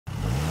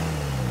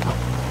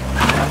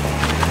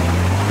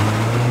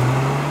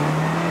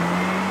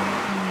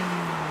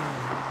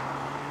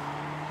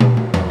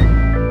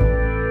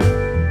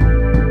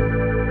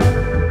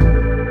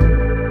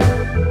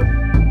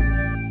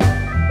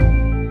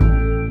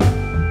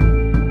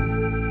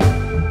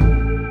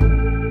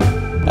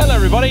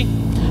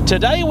everybody.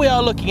 Today we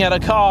are looking at a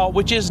car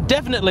which is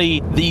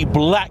definitely the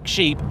black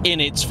sheep in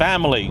its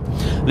family.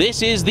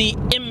 This is the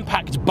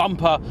impact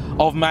bumper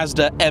of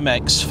Mazda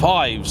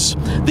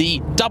MX-5s, the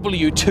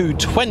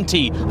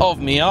W220 of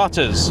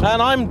Miatas.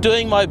 And I'm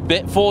doing my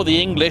bit for the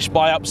English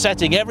by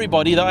upsetting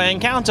everybody that I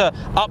encounter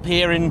up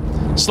here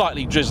in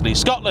slightly drizzly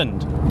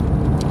Scotland.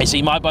 You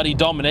see, my buddy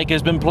Dominic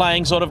has been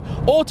playing sort of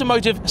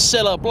automotive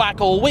Cilla Black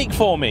all week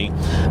for me,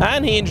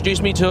 and he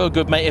introduced me to a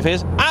good mate of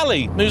his,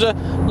 Ali, who's a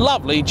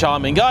lovely,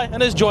 charming guy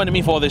and is joining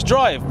me for this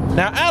drive.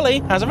 Now, Ali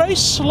has a very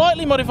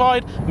slightly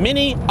modified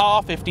Mini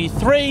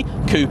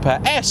R53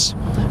 Cooper S.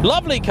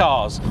 Lovely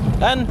cars,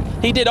 and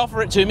he did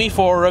offer it to me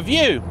for a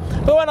review.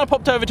 But when I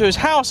popped over to his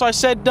house, I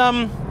said,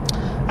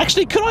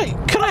 actually, could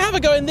I have a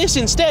go in this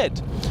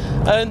instead?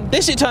 And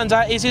this, it turns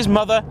out, is his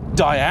mother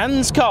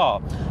Diane's car.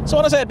 So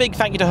I want to say a big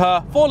thank you to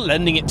her for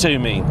lending it to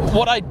me.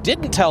 What I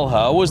didn't tell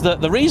her was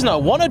that the reason I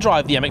want to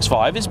drive the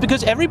MX-5 is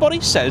because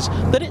everybody says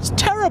that it's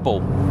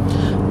terrible.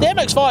 The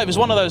MX-5 is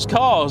one of those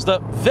cars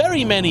that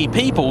very many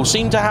people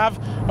seem to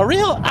have a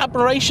real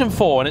admiration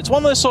for, and it's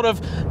one of those sort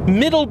of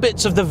middle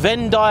bits of the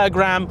Venn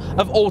diagram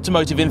of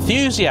automotive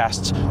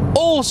enthusiasts.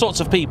 All sorts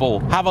of people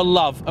have a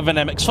love of an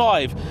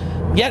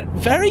MX-5, yet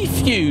very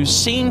few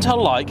seem to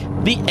like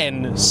the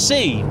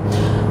NC.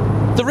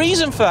 The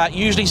reason for that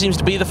usually seems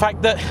to be the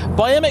fact that,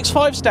 by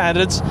MX-5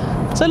 standards,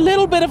 it's a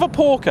little bit of a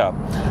porker.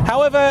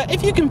 However,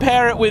 if you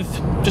compare it with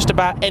just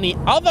about any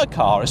other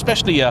car,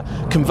 especially a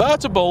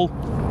convertible,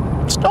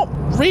 it's not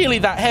really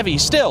that heavy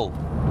still.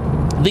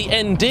 The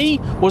ND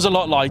was a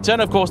lot lighter,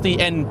 and of course the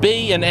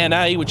NB and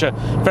NA, which are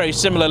very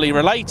similarly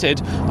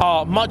related,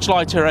 are much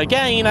lighter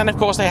again, and of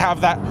course they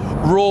have that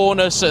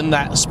rawness and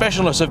that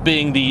specialness of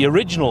being the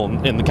original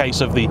in the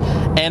case of the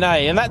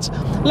NA, and that's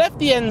left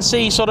the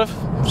NC sort of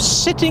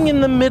sitting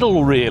in the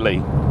middle,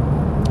 really.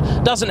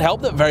 Doesn't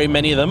help that very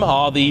many of them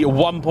are the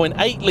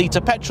 1.8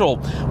 litre petrol,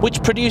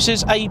 which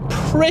produces a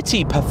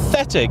pretty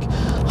pathetic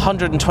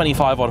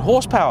 125 odd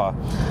horsepower.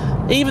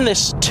 Even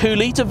this 2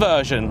 litre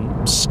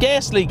version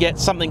scarcely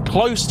gets something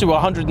close to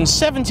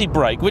 170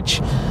 brake,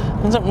 which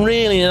isn't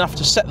really enough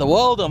to set the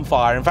world on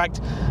fire. In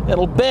fact,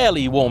 it'll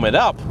barely warm it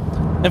up.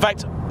 In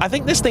fact, I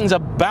think this thing's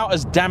about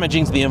as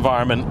damaging to the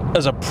environment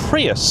as a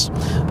Prius,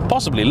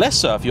 possibly less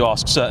so if you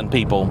ask certain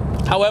people.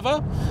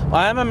 However,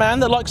 I am a man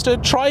that likes to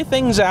try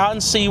things out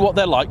and see what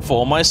they're like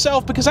for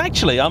myself, because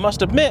actually, I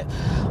must admit,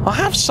 I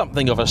have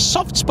something of a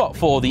soft spot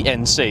for the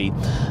NC.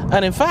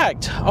 And in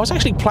fact, I was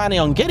actually planning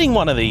on getting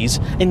one of these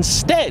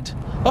instead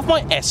of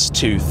my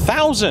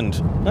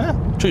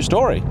S2000. True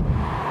story.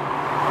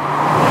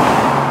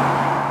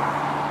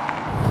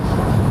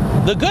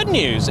 The good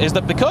news is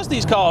that because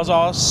these cars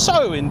are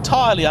so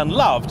entirely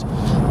unloved,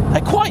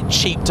 they're quite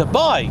cheap to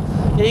buy.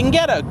 You can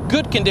get a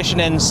good condition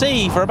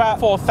NC for about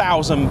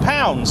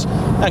 £4,000,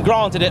 and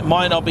granted it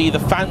might not be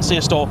the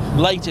fanciest or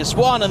latest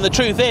one, and the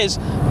truth is,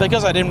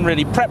 because I didn't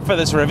really prep for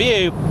this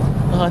review,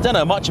 I don't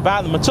know much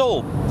about them at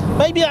all.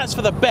 Maybe that's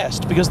for the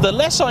best, because the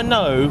less I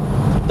know,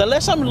 the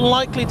less I'm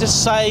likely to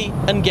say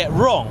and get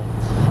wrong.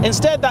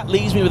 Instead, that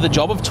leaves me with the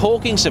job of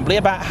talking simply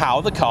about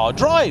how the car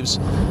drives.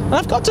 And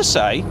I've got to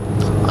say,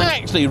 I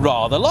actually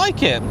rather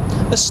like it.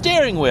 The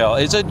steering wheel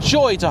is a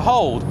joy to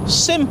hold,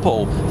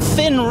 simple,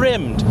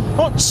 thin-rimmed,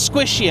 not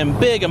squishy and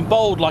big and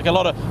bold like a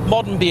lot of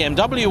modern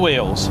BMW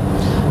wheels.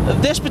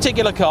 This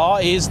particular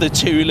car is the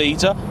 2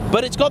 litre,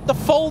 but it's got the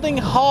folding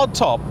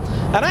hardtop,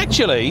 and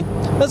actually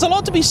there's a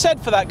lot to be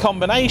said for that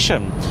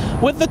combination.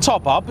 With the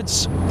top up,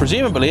 it's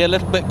presumably a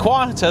little bit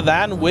quieter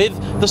than with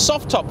the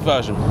soft top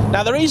version.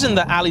 Now, the reason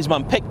that Ali's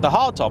mum picked the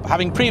hardtop,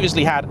 having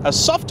previously had a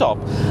soft top,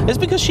 is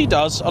because she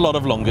does a lot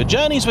of longer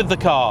journeys with the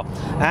car,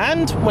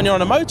 and when you're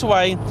on a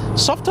motorway,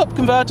 soft top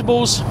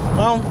convertibles,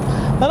 well,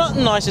 they're not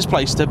the nicest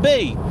place to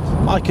be.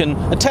 I can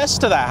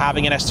attest to that,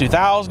 having an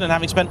S2000 and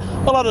having spent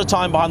a lot of the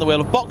time behind the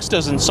wheel of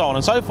Boxsters and so on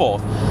and so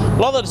forth. A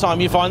lot of the time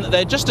you find that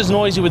they're just as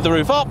noisy with the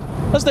roof up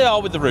as they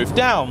are with the roof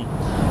down.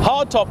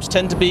 Hardtops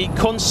tend to be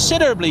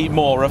considerably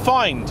more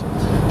refined.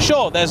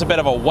 Sure, there's a bit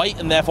of a weight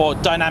and therefore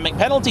dynamic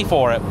penalty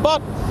for it,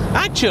 but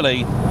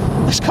actually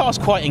this car's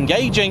quite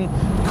engaging,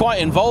 quite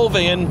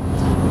involving,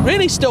 and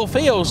really still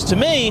feels to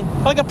me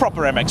like a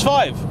proper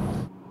MX-5.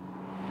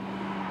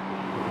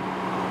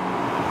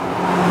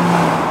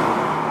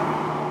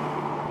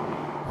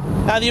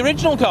 Now, the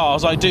original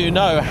cars, I do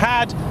know,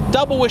 had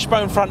double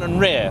wishbone front and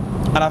rear,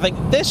 and I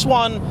think this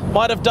one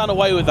might have done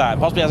away with that,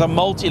 possibly has a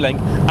multi-link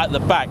at the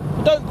back.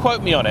 Don't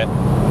quote me on it.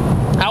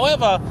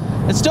 However,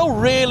 it's still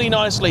really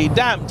nicely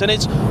damped, and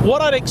it's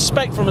what I'd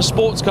expect from a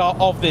sports car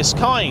of this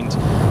kind.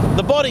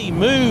 The body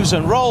moves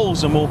and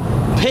rolls and will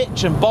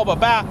pitch and bob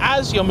about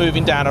as you're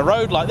moving down a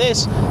road like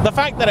this. The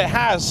fact that it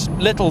has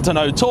little to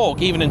no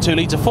torque, even in 2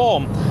 litre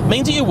form,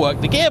 means that you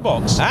work the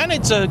gearbox. And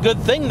it's a good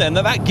thing then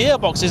that that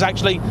gearbox is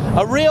actually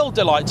a real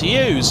delight to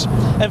use.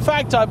 In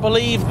fact, I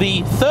believe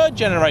the 3rd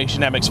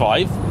generation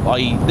MX-5,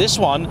 i.e. this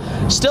one,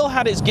 still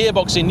had its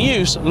gearbox in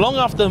use long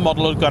after the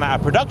model had gone out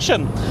of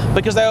production,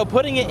 because they were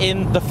putting it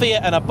in the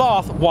Fiat and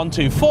Abarth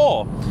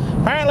 124.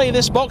 Apparently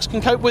this box can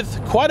cope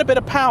with quite a bit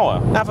of power.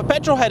 Now for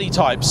petrol-heady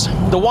types,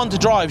 the one to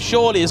drive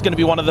surely is going to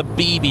be one of the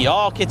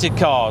BBR kitted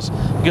cars,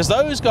 because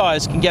those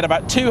guys can get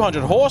about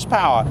 200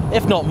 horsepower,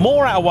 if not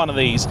more, out of one of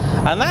these,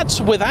 and that's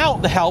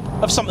without the help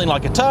of something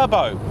like a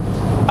turbo.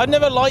 I've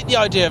never liked the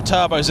idea of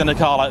turbos in a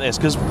car like this,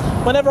 because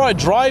whenever I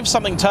drive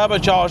something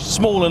turbocharged,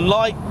 small and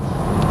light,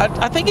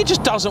 I think it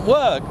just doesn't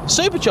work.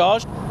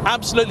 Supercharged,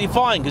 absolutely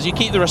fine, because you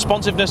keep the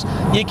responsiveness,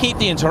 you keep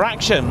the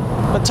interaction.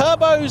 But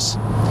turbos,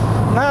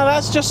 no,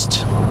 that's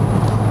just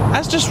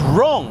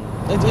wrong.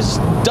 It just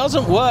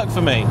doesn't work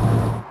for me.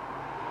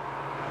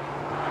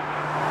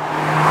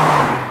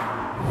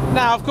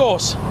 Now, of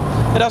course,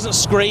 it doesn't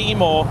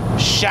scream or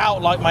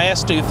shout like my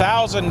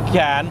S2000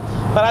 can,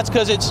 but that's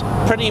because it's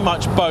pretty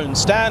much bone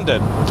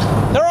standard.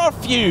 There are a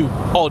few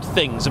odd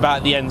things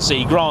about the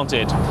NC,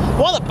 granted.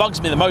 The one that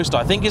bugs me the most,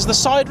 I think, is the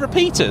side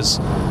repeaters.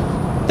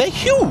 They're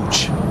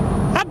huge,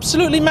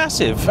 absolutely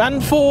massive,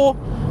 and for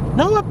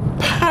no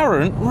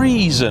apparent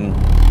reason.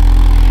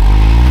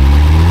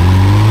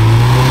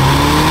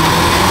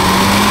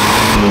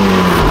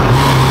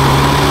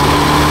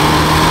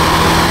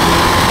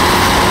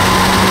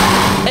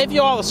 If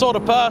you are the sort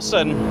of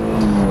person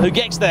who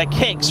gets their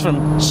kicks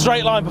from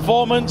straight line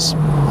performance,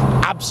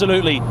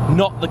 absolutely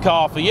not the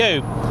car for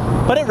you.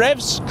 But it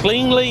revs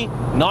cleanly,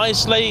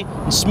 nicely,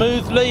 and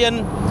smoothly,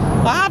 and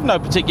I have no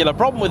particular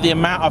problem with the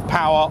amount of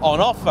power on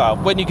offer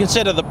when you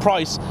consider the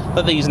price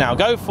that these now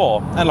go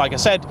for. And like I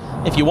said,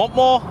 if you want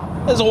more,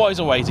 there's always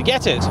a way to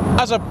get it.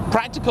 As a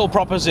practical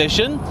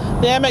proposition,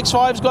 the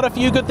MX-5's got a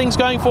few good things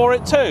going for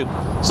it too.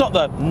 It's not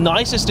the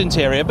nicest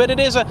interior, but it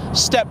is a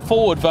step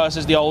forward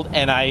versus the old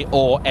NA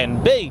or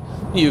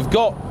NB. You've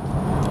got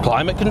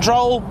climate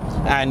control,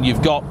 and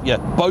you've got your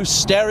Bose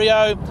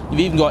stereo, you've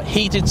even got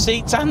heated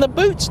seats, and the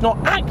boot's not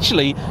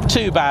actually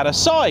too bad a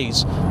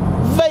size.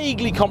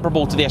 Vaguely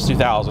comparable to the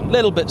S2000, a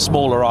little bit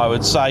smaller, I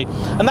would say,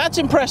 and that's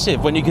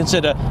impressive when you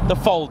consider the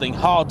folding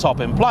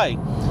hardtop in play.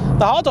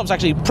 The hardtop's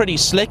actually pretty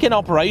slick in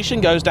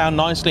operation, goes down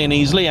nicely and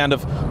easily, and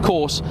of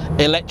course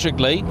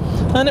electrically,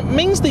 and it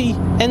means the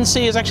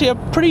NC is actually a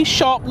pretty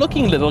sharp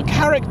looking little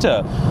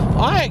character.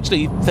 I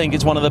actually think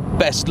it's one of the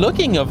best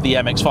looking of the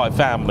MX-5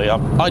 family,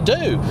 I do,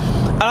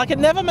 and I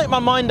can never make my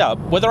mind up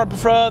whether I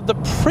prefer the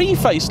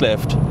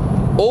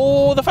pre-facelift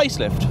or the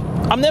facelift.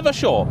 I'm never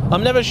sure,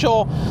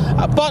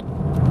 but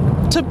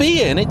to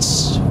be in,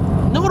 it's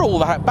not all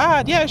that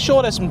bad. Yeah,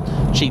 sure, there's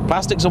some cheap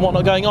plastics and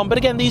whatnot going on, but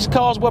again, these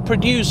cars were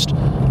produced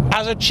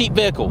as a cheap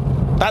vehicle.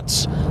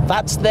 That's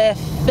their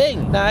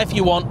thing. Now, if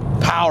you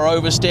want power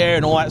oversteer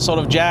and all that sort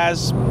of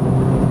jazz,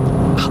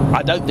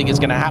 I don't think it's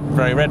going to happen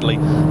very readily.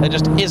 There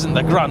just isn't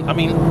the grunt. I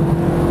mean,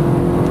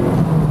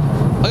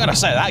 I gotta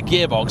say, that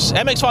gearbox,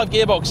 MX-5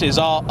 gearboxes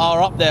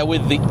are up there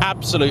with the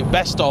absolute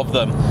best of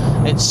them.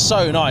 It's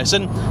so nice,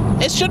 and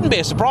it shouldn't be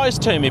a surprise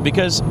to me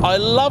because I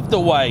love the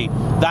way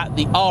that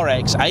the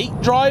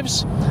RX-8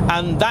 drives,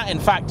 and that in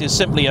fact is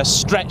simply a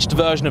stretched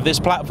version of this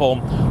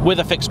platform with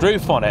a fixed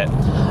roof on it.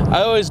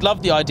 I always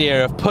loved the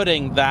idea of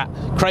putting that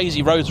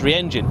crazy rotary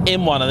engine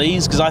in one of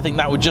these, because I think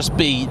that would just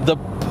be the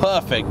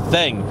perfect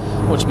thing,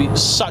 which would be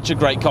such a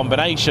great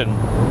combination.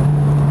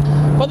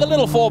 But the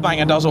little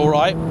four-banger does all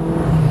right.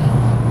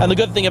 And the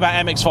good thing about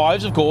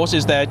MX-5s, of course,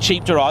 is they're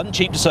cheap to run,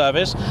 cheap to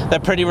service, they're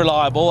pretty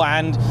reliable,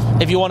 and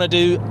if you want to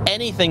do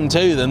anything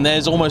to them,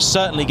 there's almost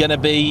certainly going to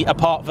be a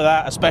part for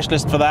that, a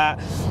specialist for that,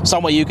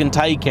 somewhere you can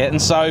take it,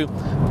 and so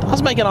it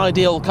does make an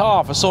ideal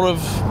car for sort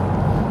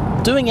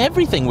of doing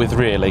everything with,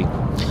 really.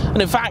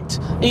 And in fact,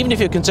 even if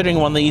you're considering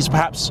one of these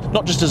perhaps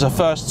not just as a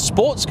first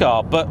sports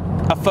car, but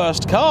a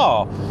first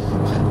car,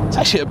 it's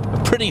actually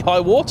a pretty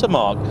high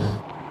watermark.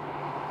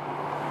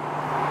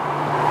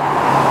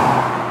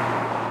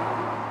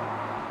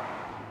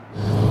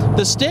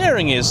 The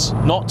steering is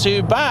not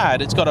too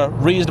bad. It's got a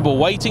reasonable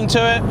weighting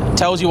to it. It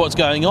tells you what's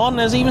going on.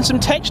 There's even some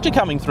texture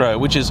coming through,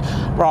 which is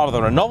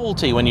rather a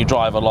novelty when you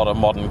drive a lot of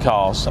modern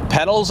cars. The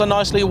pedals are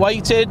nicely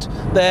weighted.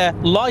 They're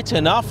light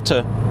enough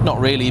to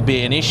not really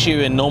be an issue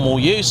in normal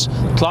use.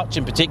 The clutch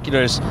in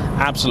particular is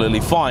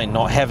absolutely fine,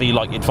 not heavy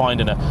like you'd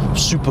find in a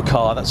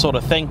supercar, that sort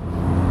of thing.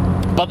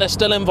 But they're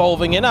still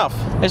involving enough.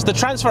 It's the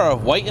transfer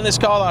of weight in this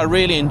car that I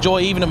really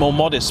enjoy, even at more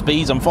modest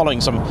speeds. I'm following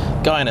some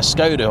guy in a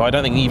Skoda who I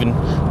don't think even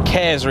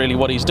cares really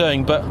what he's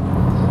doing, but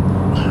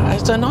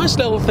it's a nice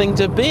little thing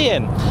to be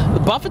in.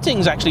 The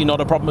buffeting's actually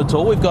not a problem at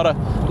all. We've got a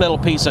little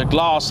piece of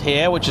glass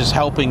here which is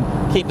helping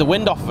keep the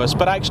wind off of us,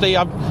 but actually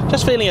I'm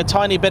just feeling a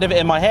tiny bit of it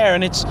in my hair,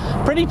 and it's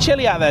pretty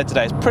chilly out there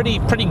today. It's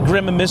pretty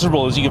grim and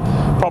miserable, as you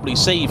can probably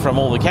see from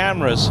all the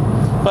cameras,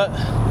 but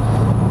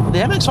the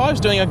MX-5 is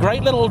doing a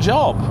great little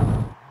job.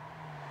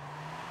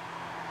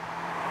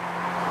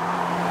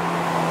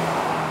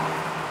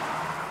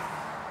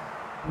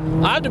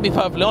 I have to be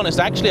perfectly honest,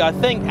 actually I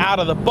think out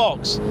of the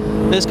box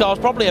this car's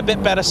probably a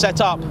bit better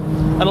set up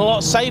and a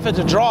lot safer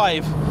to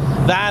drive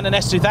than an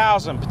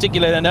S2000,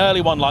 particularly an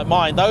early one like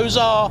mine. Those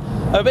are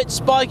a bit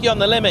spiky on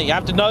the limit. You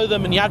have to know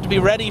them and you have to be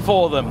ready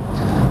for them.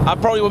 I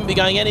probably wouldn't be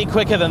going any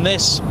quicker than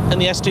this in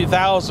the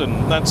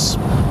S2000. That's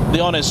the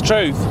honest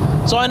truth.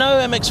 So I know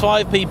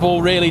MX-5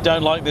 people really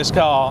don't like this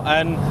car,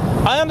 and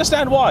I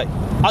understand why.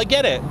 I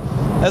get it.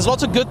 There's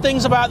lots of good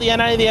things about the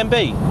NA, the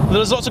MB.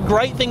 There's lots of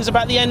great things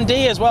about the ND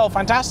as well.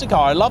 Fantastic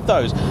car, I love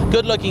those.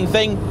 Good looking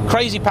thing,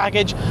 crazy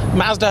package.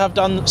 Mazda have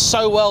done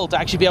so well to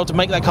actually be able to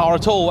make that car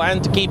at all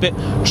and to keep it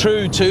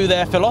true to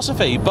their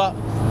philosophy. But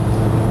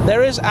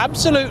there is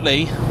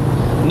absolutely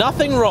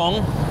nothing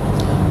wrong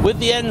with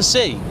the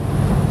NC.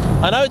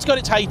 I know it's got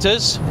its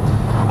haters,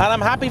 and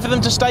I'm happy for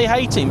them to stay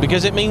hating,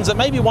 because it means that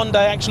maybe one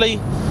day actually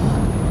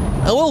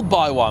I will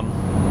buy one.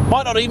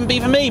 Might not even be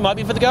for me, might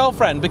be for the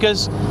girlfriend,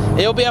 because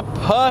it'll be a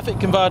perfect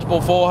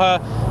convertible for her,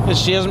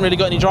 because she hasn't really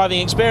got any driving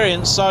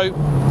experience, so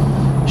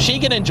she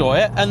can enjoy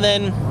it, and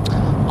then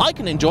I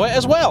can enjoy it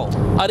as well.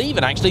 I'd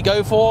even actually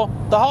go for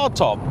the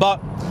hardtop, but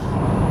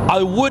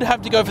I would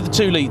have to go for the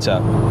 2 litre.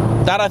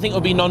 That I think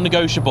would be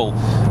non-negotiable.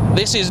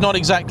 This is not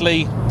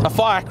exactly a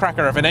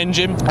firecracker of an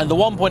engine, and the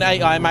 1.8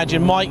 I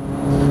imagine might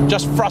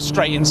just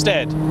frustrate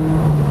instead.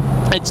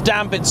 It's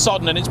damp, it's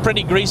sodden, and it's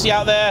pretty greasy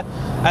out there,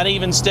 and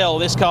even still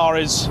this car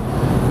is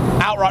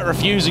outright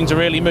refusing to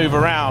really move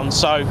around,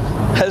 so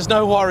there's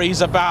no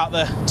worries about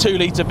the 2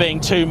 litre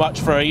being too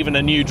much for even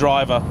a new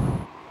driver.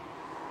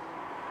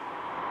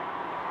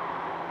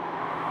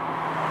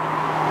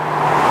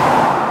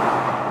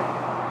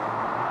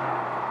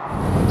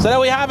 So there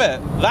we have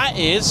it. That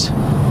is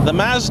the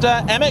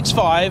Mazda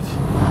MX-5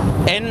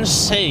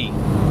 NC.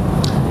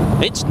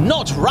 It's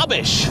not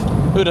rubbish.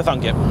 Who'd have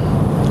thunk it?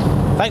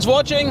 Thanks for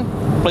watching.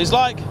 Please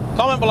like,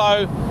 comment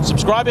below,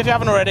 subscribe if you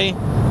haven't already,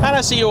 and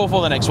I'll see you all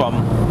for the next one.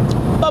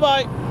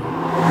 Bye-bye.